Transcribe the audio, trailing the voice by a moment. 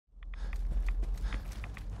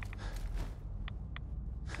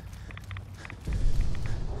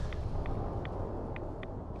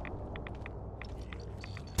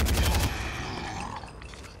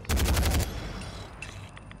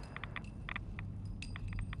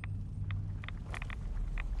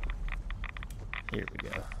Here we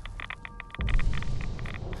go.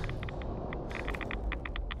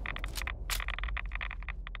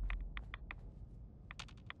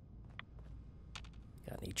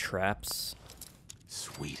 Got any traps?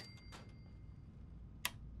 Sweet.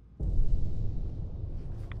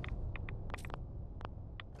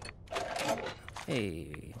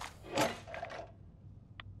 Hey.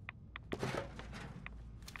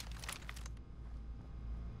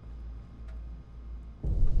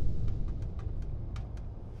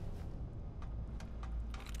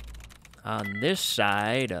 On this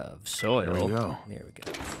side of soil. There we go. There we go.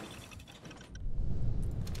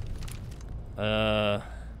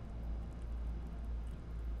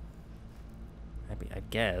 I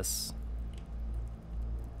guess.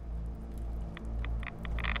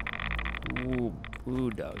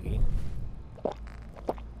 Ooh, doggy.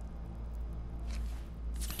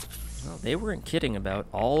 Well, they weren't kidding about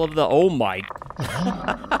all of the. Oh my.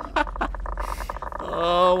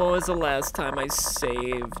 Oh, when was the last time I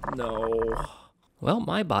saved? No. Well,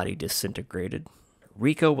 my body disintegrated.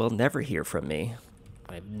 Rico will never hear from me.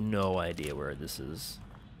 I have no idea where this is.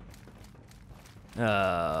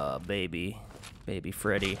 Baby. Baby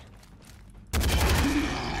Freddy.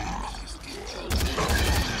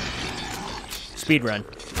 Speed run.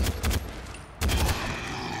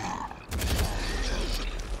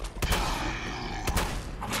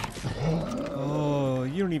 Oh,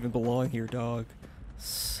 you don't even belong here, dog.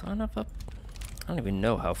 Son of a... I don't even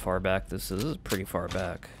know how far back this is. This is pretty far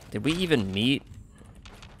back. Did we even meet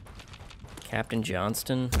Captain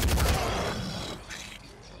Johnston?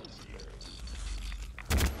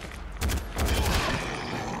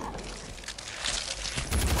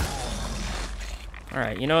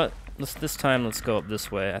 Alright, you know what? This time, let's go up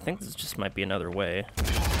this way. I think this just might be another way.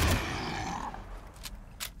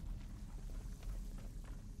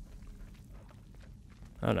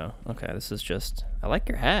 Oh no. Okay, this is just... I like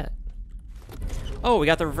your hat. Oh, we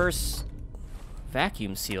got the reverse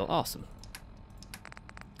vacuum seal. Awesome.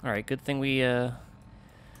 Alright, good thing we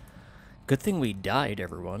died,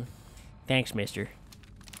 everyone. Thanks, mister.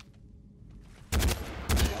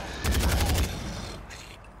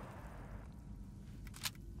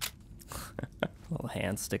 Little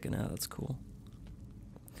hand sticking out, that's cool.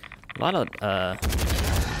 A lot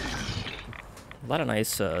of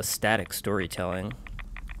nice static storytelling.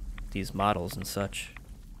 These models and such.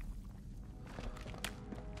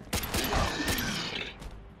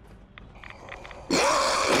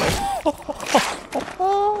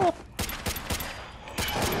 Oh,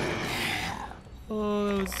 that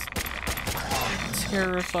was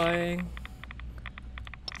terrifying.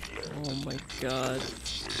 Oh my god.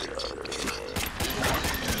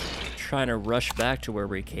 Trying to rush back to where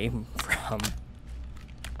we came from.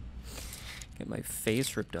 Get my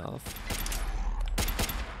face ripped off.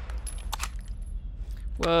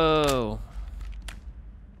 Whoa.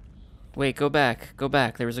 Wait, go back. Go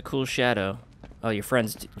back. There was a cool shadow. Oh, your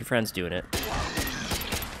friend's doing it.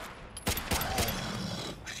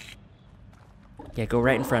 Yeah, go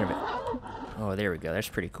right in front of it. Oh, there we go. That's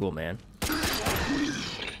pretty cool, man.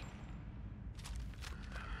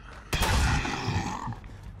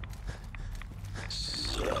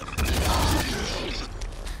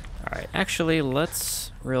 Alright, actually,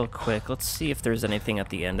 let's, real quick, let's see if there's anything at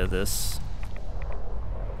the end of this.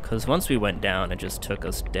 Because once we went down, it just took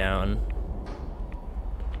us down.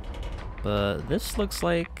 But this looks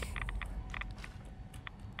like...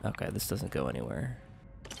 Okay, this doesn't go anywhere.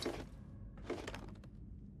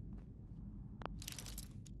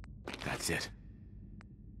 That's it.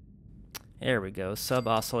 There we go,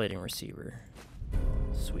 sub-oscillating receiver.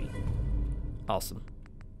 Sweet. Awesome.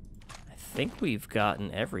 I think we've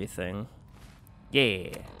gotten everything. Yeah.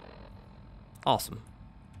 Awesome.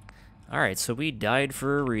 Alright, so we died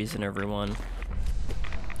for a reason, everyone.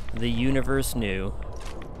 The universe knew.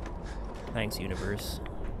 Thanks, universe.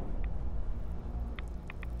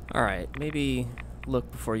 Alright, maybe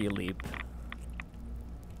look before you leap.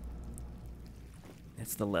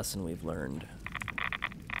 It's the lesson we've learned.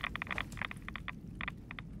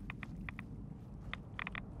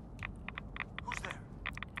 Who's there?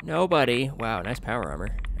 Nobody. Wow, nice power armor.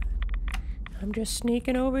 I'm just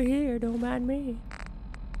sneaking over here, don't mind me.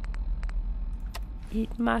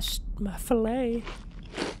 Eat my fillet.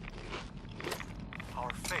 Our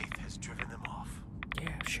faith has driven them off.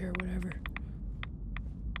 Yeah, sure, whatever.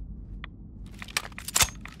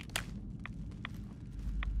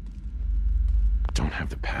 Don't have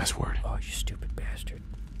the password. Oh, you stupid bastard.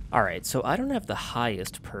 Alright, so I don't have the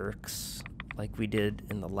highest perks like we did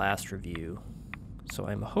in the last review. So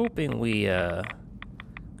I'm hoping we, I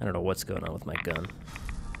don't know what's going on with my gun.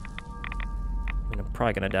 mean, I'm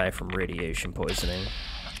probably gonna die from radiation poisoning.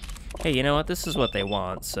 Hey, you know what? This is what they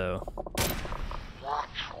want, so...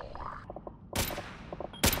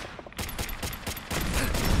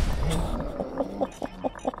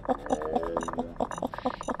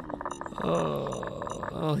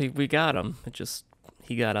 Oh, we got him.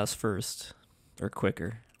 He got us first. Or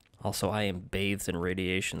quicker. Also, I am bathed in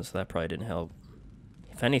radiation, so that probably didn't help.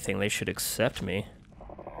 If anything, they should accept me.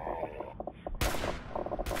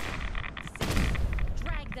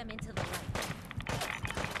 Drag them into the light.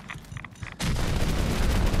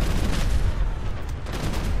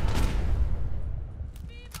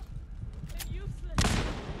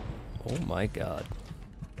 Oh my god.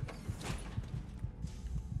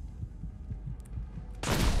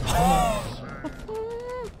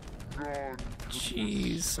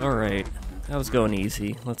 Jeez. Alright. That was going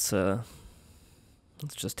easy. Let's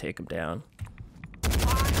just take him down.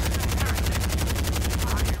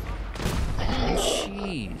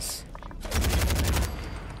 Jeez.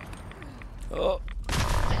 Oh.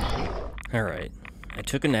 Alright. I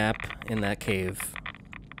took a nap in that cave.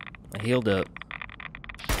 I healed up.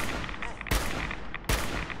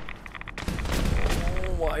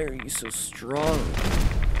 Oh, why are you so strong?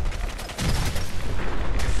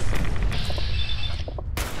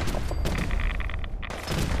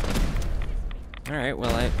 Alright,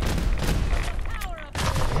 well,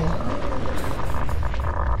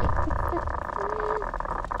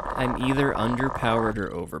 I'm either underpowered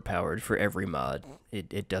or overpowered for every mod.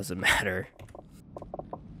 It doesn't matter.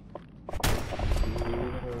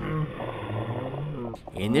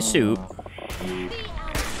 In the soup.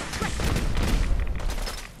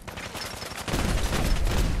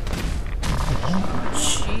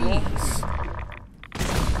 Jeez.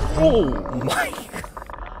 Oh my god.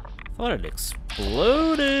 Thought it exploded.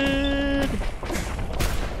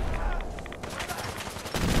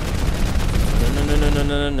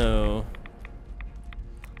 No.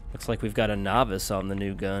 Looks like we've got a novice on the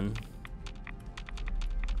new gun.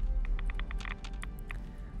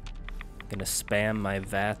 Gonna spam my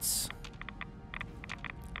VATS.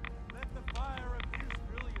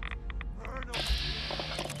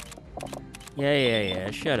 Yeah,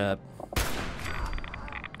 shut up.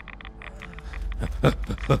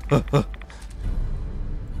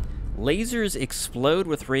 Lasers explode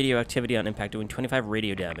with radioactivity on impact, doing 25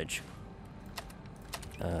 radio damage.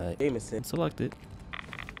 Select it.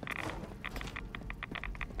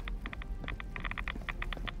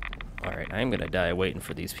 Alright, I'm gonna die waiting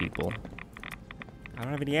for these people. I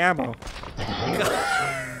don't have any ammo.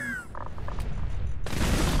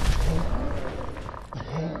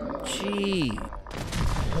 Gee.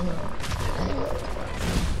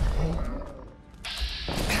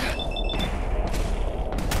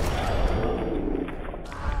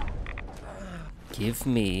 Give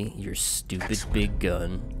me your stupid big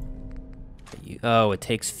gun. Oh, it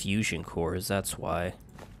takes fusion cores, that's why.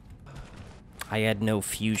 I had no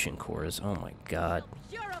fusion cores. Oh my god.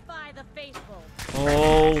 Purify the faithful.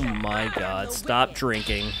 Oh my god, stop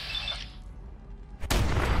drinking.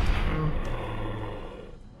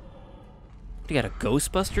 You got a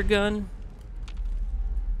Ghostbuster gun?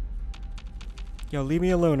 Yo, leave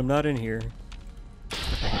me alone, I'm not in here.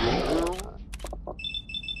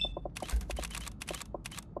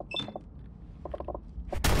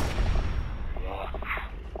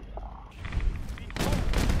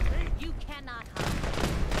 You cannot hide.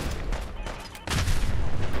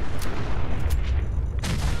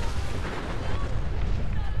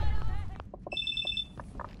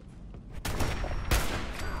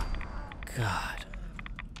 God.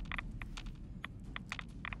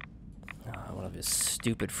 Oh, one of his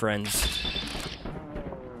stupid friends.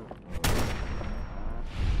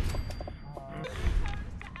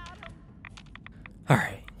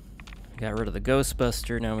 Alright. Got rid of the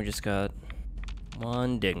Ghostbuster, now we just got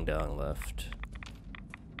one ding-dong left.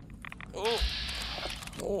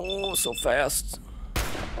 Oh, so fast.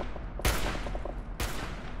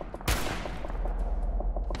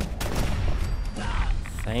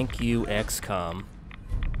 Thank you, XCOM.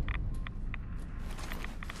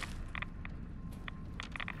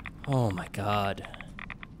 Oh my god.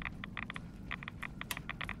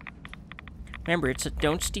 Remember, it's a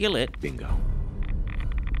don't steal it. Bingo.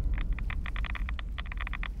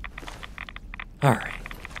 Alright.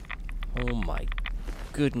 Oh my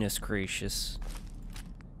goodness gracious.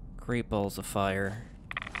 Great balls of fire.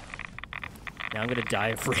 Now I'm gonna die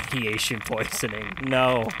of radiation poisoning.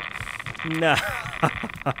 No. No.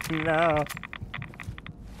 No.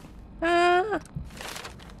 Ah.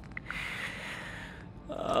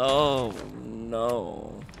 Oh,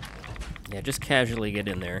 no. Yeah, just casually get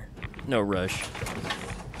in there. No rush.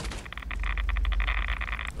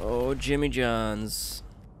 Oh, Jimmy John's.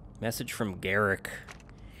 Message from Garrick.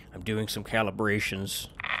 I'm doing some calibrations.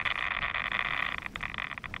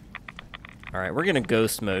 Alright, we're gonna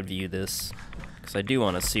ghost mode view this. Because I do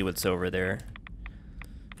want to see what's over there.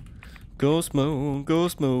 Ghost mode, oh,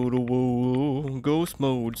 whoa, ghost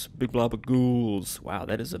mode's big blob of ghouls. Wow,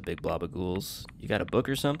 that is a big blob of ghouls. You got a book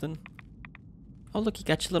or something? Oh, look, you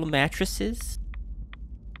got your little mattresses.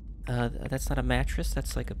 That's not a mattress.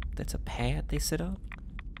 That's a pad they sit on.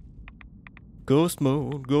 Ghost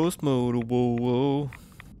mode, oh, whoa, whoa.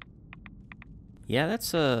 Yeah, that's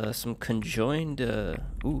some conjoined.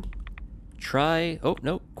 Ooh, oh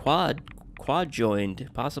no, quad joined,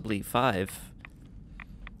 possibly 5.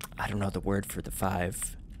 I don't know the word for the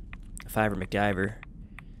 5. 5 or MacGyver.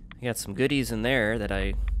 I got some goodies in there that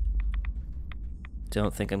I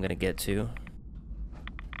don't think I'm gonna get to.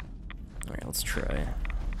 Alright, let's try.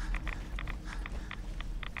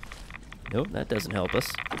 Nope, that doesn't help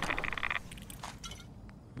us.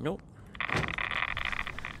 Nope.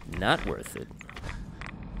 Not worth it.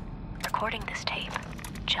 Recording this tape,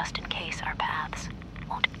 just in case our paths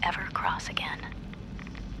won't ever cross again.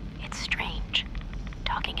 It's strange,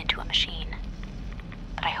 talking into a machine,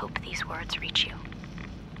 but I hope these words reach you.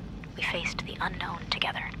 We faced the unknown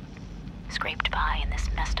together, scraped by in this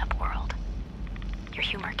messed up world. Your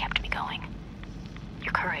humor kept me going.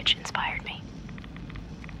 Your courage inspired me.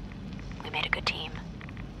 We made a good team,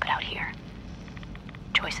 but out here,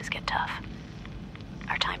 choices get tough.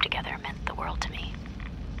 Our time together meant the world to me.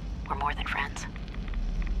 We're more than friends.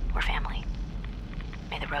 We're family.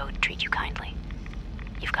 May the road treat you kindly.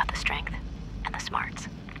 You've got the strength and the smarts.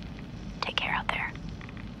 Take care out there.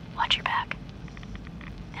 Watch your back.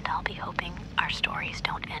 And I'll be hoping our stories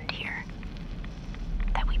don't end here.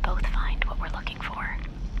 That we both find what we're looking for.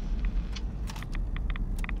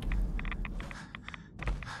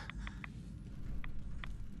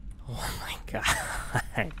 Oh my god.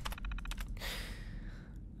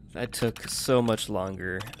 That took so much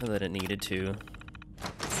longer than it needed to.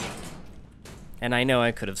 And I know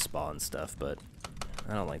I could have spawned stuff, but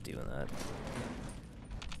I don't like doing that.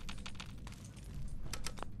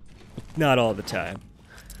 Not all the time.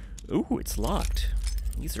 Ooh, it's locked.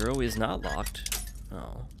 These are always not locked.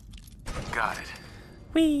 Oh. Got it.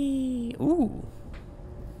 Whee! Ooh.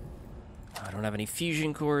 I don't have any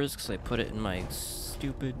fusion cores because I put it in my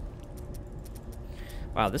stupid...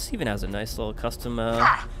 Wow, this even has a nice little custom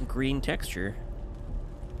green texture.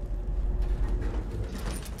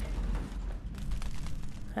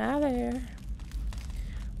 Hi there.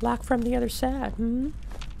 Lock from the other side, I'm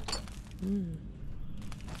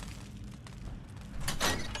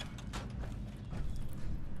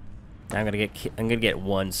gonna get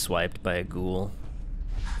one swiped by a ghoul.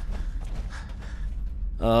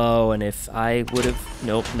 Oh, and if I would have...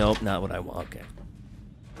 Nope, not what I want. Okay.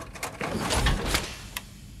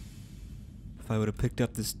 If I would have picked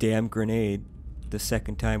up this damn grenade the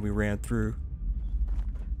second time we ran through.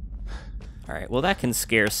 Alright, well that can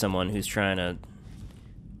scare someone who's trying to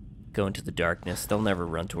go into the darkness. They'll never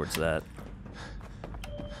run towards that.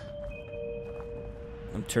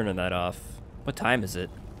 I'm turning that off. What time is it?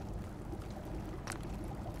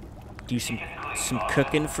 Do some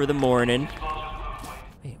cooking for the morning.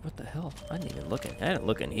 Wait, what the hell? I didn't look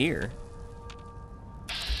in here.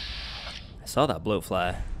 I saw that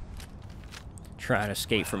blowfly. Trying to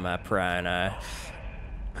escape from my prying eye.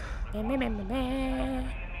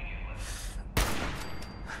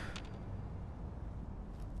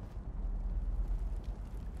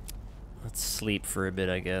 Let's sleep for a bit,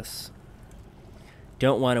 I guess.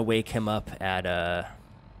 Don't want to wake him up at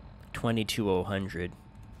 2200.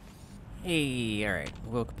 Hey, alright.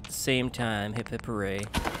 Woke up at the same time. Hip hip hooray.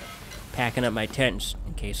 Packing up my tent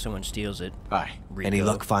in case someone steals it. Hi. Rico. Any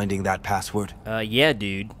luck finding that password? Yeah,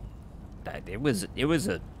 dude. It was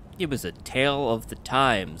a tale of the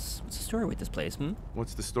times. What's the story with this place,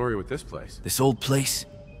 What's the story with this place? This old place?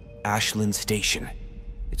 Ashland Station.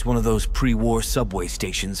 It's one of those pre-war subway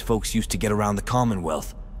stations folks used to get around the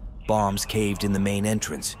Commonwealth. Bombs caved in the main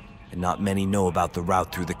entrance, and not many know about the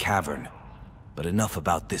route through the cavern. But enough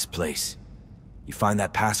about this place. You find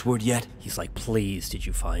that password yet? He's like, please, did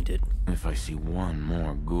you find it? If I see one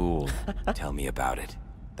more ghoul... Tell me about it.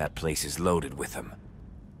 That place is loaded with them.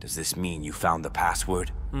 Does this mean you found the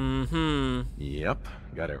password? Yep,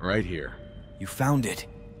 got it right here. You found it.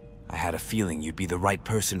 I had a feeling you'd be the right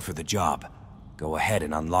person for the job. Go ahead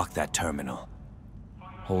and unlock that terminal.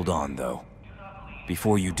 Hold on, though.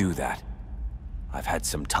 Before you do that, I've had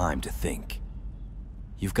some time to think.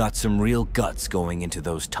 You've got some real guts going into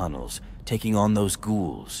those tunnels, taking on those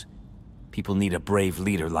ghouls. People need a brave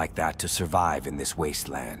leader like that to survive in this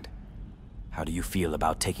wasteland. How do you feel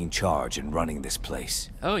about taking charge and running this place?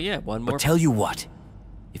 Oh yeah, one more. But tell you what,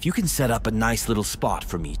 if you can set up a nice little spot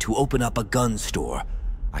for me to open up a gun store,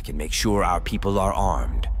 I can make sure our people are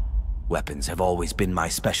armed. Weapons have always been my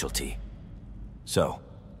specialty. So,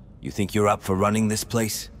 you think you're up for running this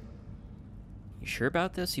place? You sure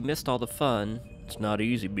about this? You missed all the fun. It's not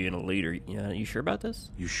easy being a leader. You sure about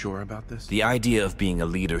this? You sure about this? The idea of being a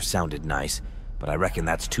leader sounded nice, but I reckon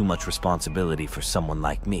that's too much responsibility for someone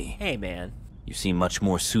like me. Hey, man. You seem much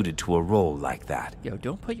more suited to a role like that. Yo,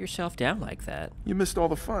 don't put yourself down like that. You missed all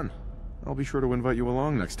the fun. I'll be sure to invite you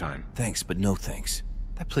along next time. Thanks, but no thanks.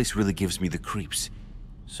 That place really gives me the creeps.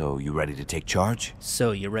 So, you ready to take charge?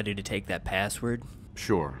 So, you ready to take that password?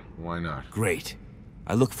 Sure, why not? Great.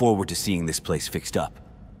 I look forward to seeing this place fixed up.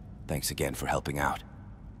 Thanks again for helping out.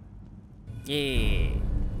 Yeah.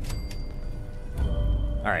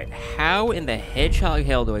 Alright, how in the hedgehog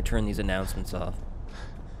hell do I turn these announcements off?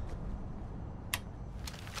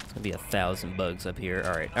 It's gonna be 1,000 bugs up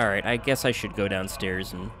here. Alright, I guess I should go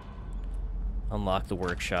downstairs and unlock the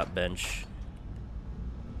workshop bench.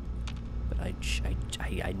 But I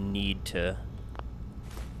need to...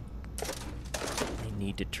 I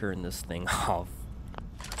need to turn this thing off.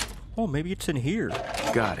 Oh, maybe it's in here.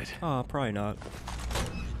 Got it. Oh, probably not.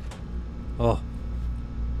 Oh.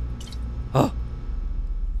 Oh.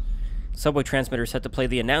 Subway transmitter set to play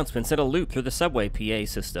the announcements in a loop through the subway PA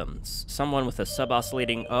systems. Someone with a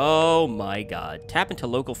sub-oscillating... Oh my god. Tap into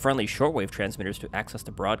local friendly shortwave transmitters to access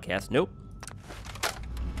the broadcast. Nope.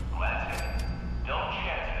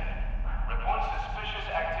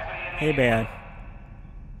 Hey, man.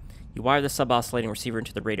 You wire the sub-oscillating receiver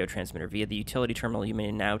into the radio transmitter. Via the utility terminal, you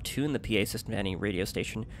may now tune the PA system to any radio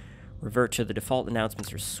station, revert to the default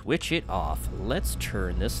announcements, or switch it off. Let's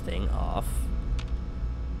turn this thing off.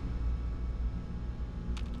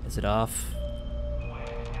 Is it off?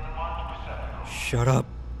 Shut up.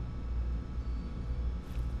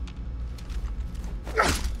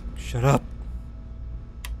 Shut up.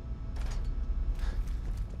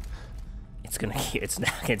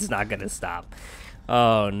 It's not gonna stop.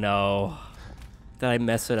 Oh no. Did I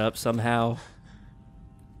mess it up somehow?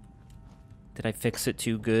 Did I fix it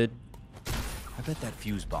too good? I bet that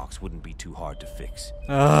fuse box wouldn't be too hard to fix.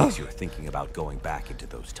 In Ugh. case you're thinking about going back into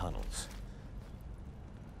those tunnels.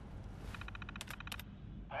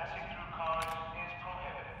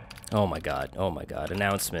 Oh my god. Oh my god.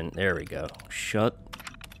 Announcement. There we go. Shut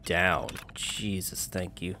down. Jesus,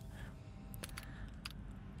 thank you.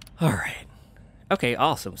 Alright. Okay,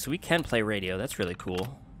 awesome. So we can play radio. That's really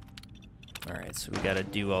cool. Alright, so we gotta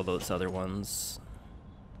do all those other ones.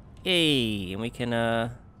 Yay! And we can,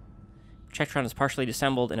 Chektron is partially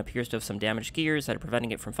disassembled and appears to have some damaged gears that are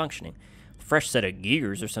preventing it from functioning. A fresh set of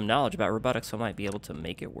gears or some knowledge about robotics, so I might be able to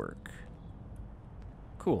make it work.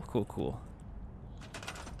 Cool, cool, cool.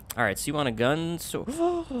 Alright, so you want a gun?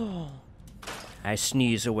 So I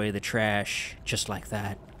sneeze away the trash, just like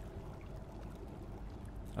that.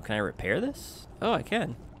 Oh, can I repair this? Oh, I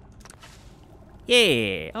can.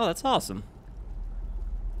 Yeah! Oh, that's awesome.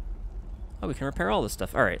 Oh, we can repair all this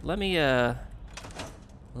stuff. Alright, let me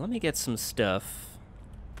get some stuff.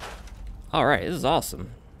 Alright, this is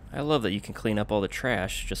awesome. I love that you can clean up all the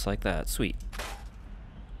trash just like that. Sweet.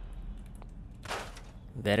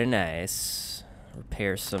 Very nice.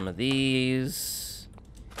 Repair some of these.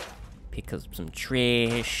 Pick up some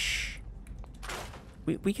trash.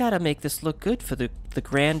 We gotta make this look good for the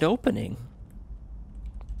grand opening.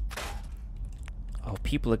 Oh,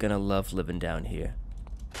 people are gonna love living down here.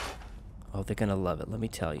 Oh, they're gonna love it, let me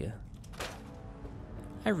tell you.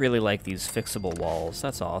 I really like these fixable walls.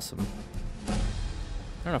 That's awesome. I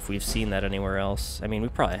don't know if we've seen that anywhere else. I mean, we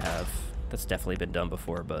probably have. That's definitely been done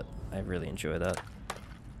before, but I really enjoy that.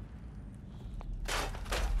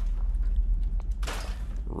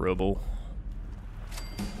 Rubble.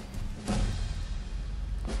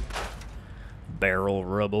 Barrel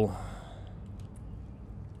rubble.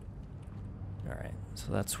 Alright,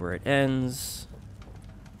 so that's where it ends.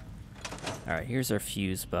 Alright, here's our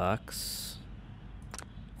fuse box.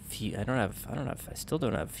 I still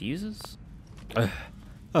don't have fuses?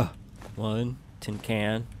 1, tin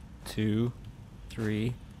can, 2,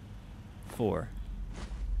 3, 4.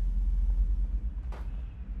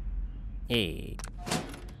 Hey.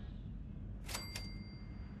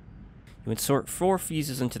 You insert 4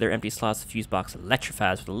 fuses into their empty slots. The fuse box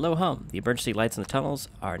electrifies with a low hum. The emergency lights in the tunnels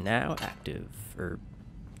are now active. Or,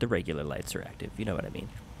 the regular lights are active. You know what I mean.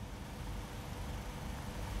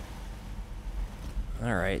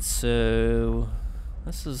 Alright, so...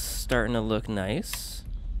 this is starting to look nice.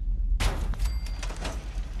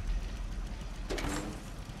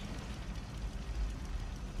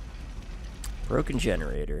 Broken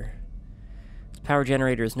generator. This power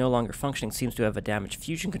generator is no longer functioning. Seems to have a damaged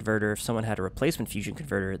fusion converter. If someone had a replacement fusion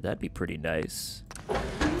converter, that'd be pretty nice.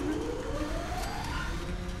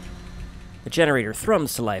 The generator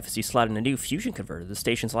thrums to life as you slide in a new fusion converter. The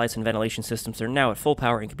station's lights and ventilation systems are now at full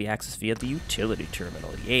power and can be accessed via the utility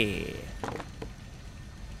terminal. Yeah.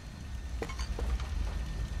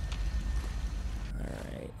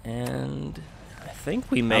 Alright, and I think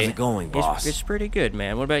we may... How's it going, boss? It's pretty good,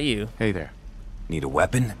 man. What about you? Hey there. Need a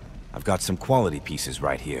weapon? I've got some quality pieces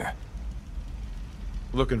right here.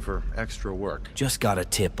 Looking for extra work. Just got a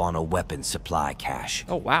tip on a weapon supply cache.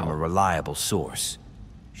 Oh, wow. From a reliable source.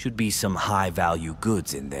 Should be some high-value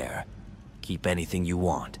goods in there. Keep anything you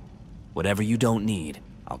want. Whatever you don't need,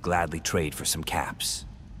 I'll gladly trade for some caps.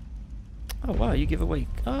 Oh, wow, you give away...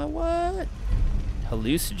 what?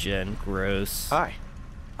 Hallucinogen. Gross. Hi.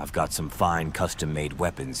 I've got some fine custom-made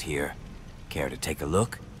weapons here. Care to take a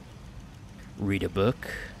look? Read a book.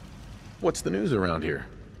 What's the news around here?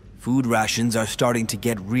 Food rations are starting to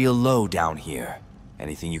get real low down here.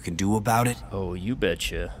 Anything you can do about it? Oh, you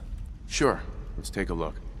betcha. Sure. Let's take a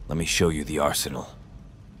look. Let me show you the arsenal.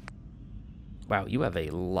 Wow, you have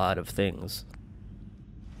a lot of things.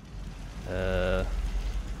 Oh,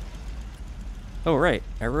 right,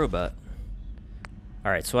 a robot.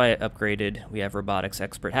 Alright, so I upgraded. We have robotics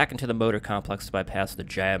expert. Hack into the motor complex to bypass the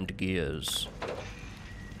jammed gears.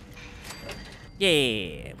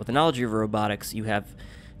 Yeah! With the knowledge of robotics, you have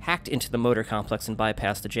hacked into the motor complex and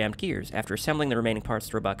bypassed the jammed gears. After assembling the remaining parts,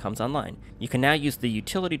 the robot comes online. You can now use the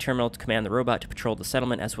utility terminal to command the robot to patrol the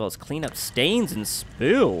settlement as well as clean up stains and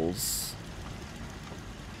spills.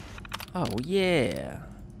 Oh, yeah.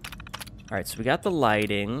 Alright, so we got the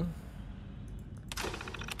lighting.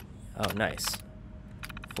 Oh, nice.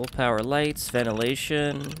 Full power lights,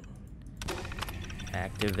 ventilation.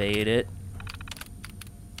 Activate it.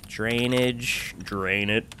 Drainage. Drain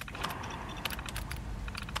it.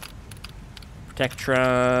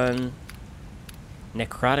 Protectron.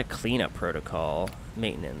 Necrotic cleanup protocol.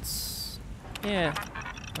 Maintenance. Yeah,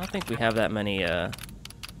 I don't think we have that many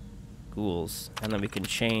ghouls. And then we can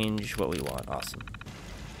change what we want. Awesome.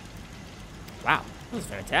 Wow, that was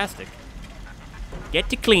fantastic. Get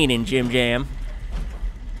to cleaning, Jim Jam.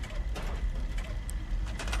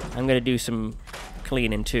 I'm gonna do some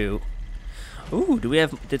cleaning too. Ooh,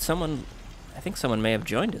 did someone, I think someone may have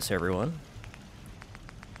joined us, everyone.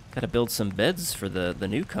 Gotta build some beds for the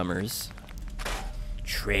newcomers.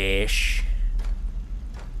 Trash.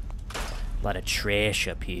 A lot of trash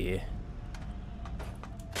up here.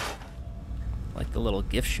 Like the little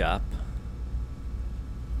gift shop.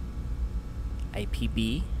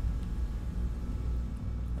 IPB.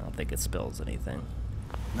 I don't think it spells anything.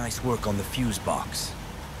 Nice work on the fuse box.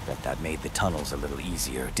 Bet that made the tunnels a little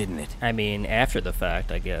easier, didn't it? I mean, after the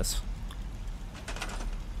fact, I guess.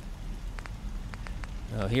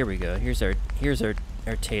 Oh, here we go. Here's our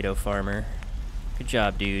Tato farmer. Good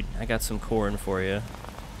job, dude. I got some corn for you.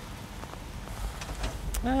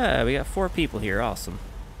 Ah, we got 4 people here. Awesome.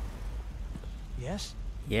 Yes?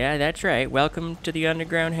 Yeah, that's right. Welcome to the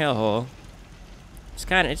underground hellhole.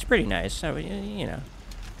 It's pretty nice. So, you know.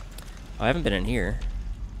 Oh, I haven't been in here.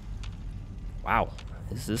 Wow.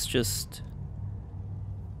 Is this just...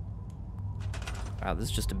 Wow, this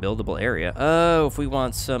is just a buildable area. Oh, if we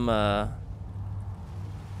want some,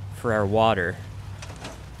 for our water.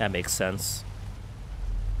 That makes sense.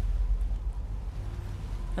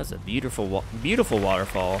 That's a beautiful, beautiful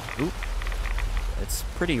waterfall. Oop. It's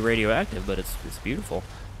pretty radioactive, but it's beautiful.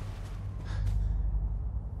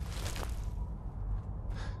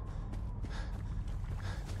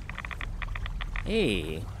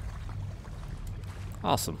 Hey.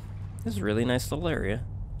 Awesome. This is a really nice little area.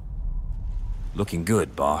 Looking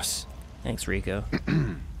good, boss. Thanks, Rico.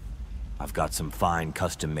 I've got some fine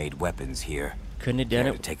custom-made weapons here. Couldn't have done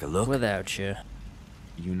Care it to take a look? without you.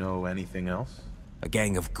 You know anything else? A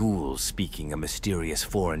gang of ghouls speaking a mysterious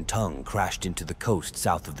foreign tongue crashed into the coast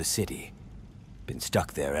south of the city. Been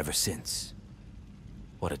stuck there ever since.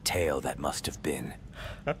 What a tale that must have been.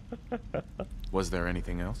 Was there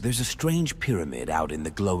anything else? There's a strange pyramid out in the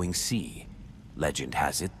glowing sea. Legend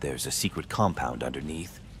has it there's a secret compound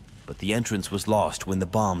underneath, but the entrance was lost when the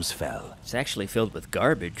bombs fell. It's actually filled with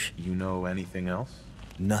garbage. You know anything else?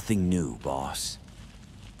 Nothing new, boss.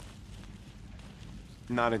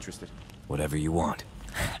 Not interested. Whatever you want.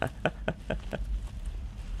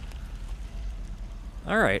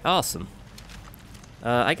 Alright, awesome.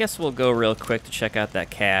 I guess we'll go real quick to check out that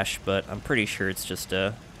cache, but I'm pretty sure it's just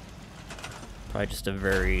probably just a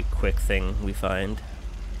very quick thing we find.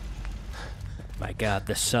 My god,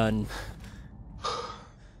 the sun.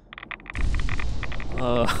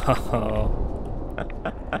 Oh.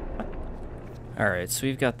 Alright, so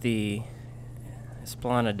we've got the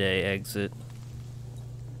Esplanade exit.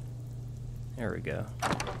 There we go.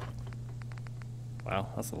 Wow,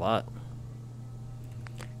 that's a lot.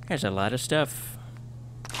 There's a lot of stuff.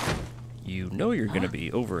 You know you're gonna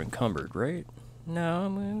be over encumbered, right? No,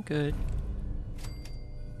 I'm good.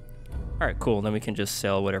 Alright, cool. Then we can just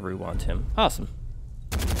sell whatever we want to him. Awesome.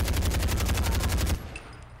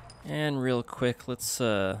 And real quick, let's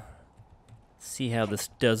see how this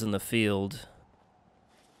does in the field.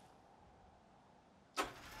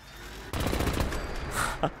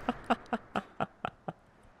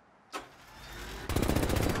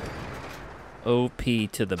 OP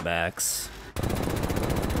to the max.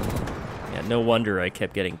 Yeah, no wonder I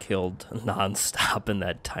kept getting killed non-stop in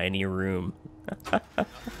that tiny room.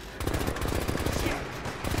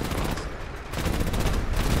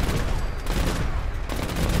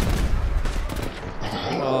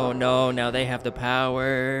 Oh no, now they have the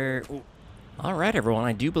power. Alright everyone,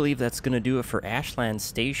 I do believe that's going to do it for Ashland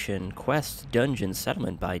Station Quest Dungeon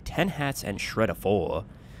Settlement by Tenhats and Revolver.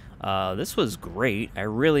 This was great. I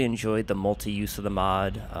really enjoyed the multi-use of the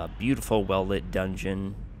mod. Beautiful, well-lit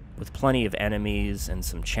dungeon with plenty of enemies and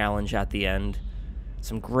some challenge at the end.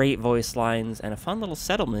 Some great voice lines and a fun little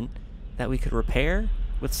settlement that we could repair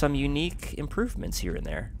with some unique improvements here and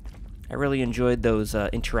there. I really enjoyed those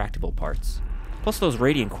interactable parts. Plus those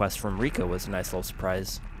Radiant quests from Rico was a nice little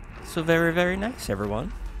surprise. So very, very nice,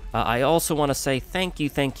 everyone. I also want to say thank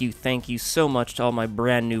you so much to all my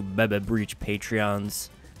brand new Bebe Breach Patreons.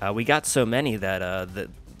 We got so many that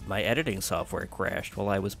my editing software crashed while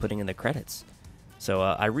I was putting in the credits. So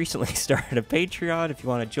I recently started a Patreon. If you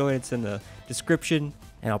want to join, it's in the description,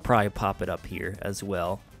 and I'll probably pop it up here as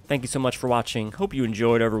well. Thank you so much for watching. Hope you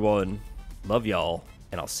enjoyed, everyone. Love y'all,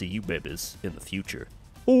 and I'll see you babies in the future.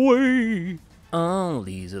 Away! Oh,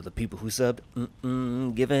 these are the people who subbed,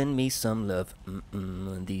 giving me some love,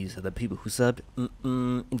 These are the people who subbed,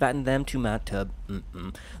 inviting them to my tub,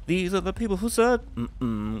 These are the people who subbed,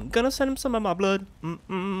 gonna send them some of my blood,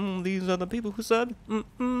 These are the people who subbed,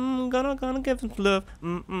 gonna give them love,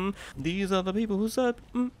 These are the people who subbed,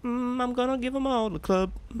 I'm gonna give them all the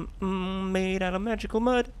club, made out of magical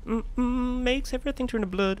mud, makes everything turn to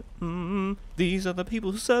blood, These are the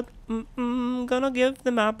people who subbed, gonna give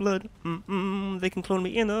them my blood, they can clone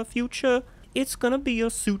me in the future. It's gonna be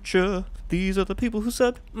a suture. These are the people who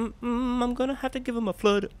subbed. I'm gonna have to give them a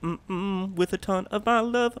flood. With a ton of my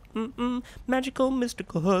love. Magical,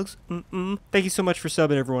 mystical hugs. Thank you so much for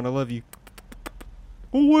subbing, everyone. I love you.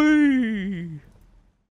 Away.